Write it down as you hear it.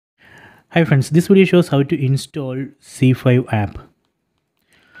Hi friends, this video shows how to install ZEE5 app.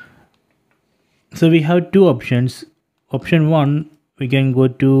 So we have two options. Option 1, we can go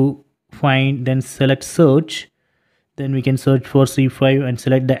to find, then select search. Then we can search for ZEE5 and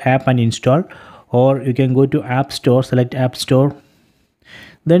select the app and install. Or you can go to App Store, select App Store.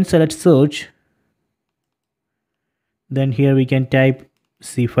 Then select search. Then here we can type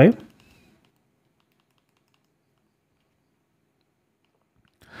ZEE5.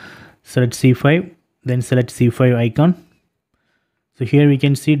 Select ZEE5, then select ZEE5 icon. So here we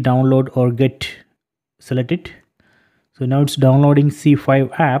can see download or get, select it. So now it's downloading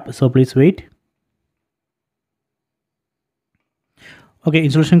ZEE5 app, so please wait. Okay,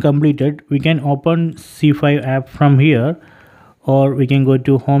 installation completed. We can open ZEE5 app from here, or we can go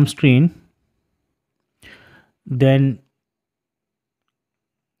to home screen, then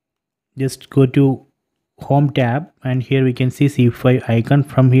just go to home tab, and here we can see ZEE5 icon.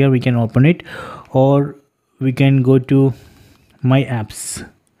 From here we can open it, or we can go to my apps,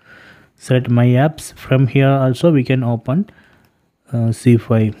 select my apps. From here also we can open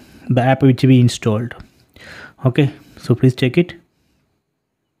ZEE5, the app which we installed. Okay, so please check it.